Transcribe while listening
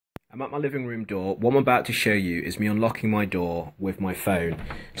I'm at my living room door. What I'm about to show you is me unlocking my door with my phone.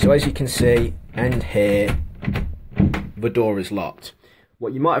 So as you can see, and here, the door is locked.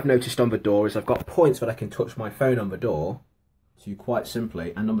 What you might have noticed on the door is I've got points that I can touch my phone on the door, to quite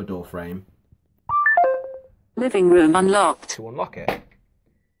simply, and on the door frame. Living room unlocked. To unlock it.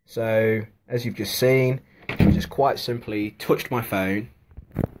 So, as you've just seen, I just quite simply touched my phone.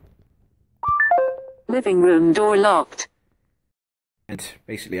 Living room door locked. And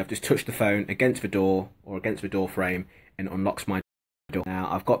basically I've just touched the phone against the door or against the door frame and it unlocks my door. Now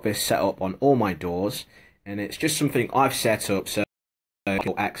I've got this set up on all my doors and it's just something I've set up so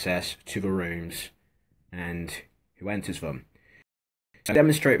you'll access to the rooms and who enters them. So I'll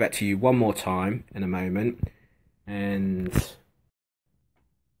demonstrate that to you one more time in a moment, and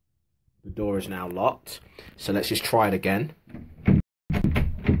the door is now locked. So let's just try it again.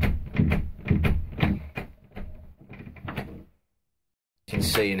 You can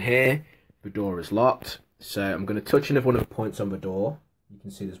see in here the door is locked, so I'm going to touch another one of the points on the door. You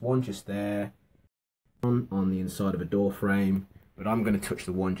can see there's one just there on the inside of the door frame, but I'm going to touch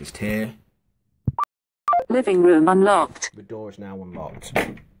the one just here. Living room unlocked. The door is now unlocked.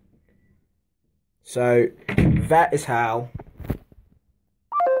 So that is how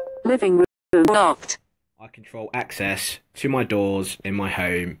living room locked. I control access to my doors in my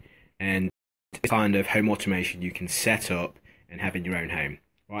home, and this kind of home automation you can set up and have in your own home.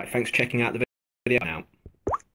 Right, thanks for checking out the video now.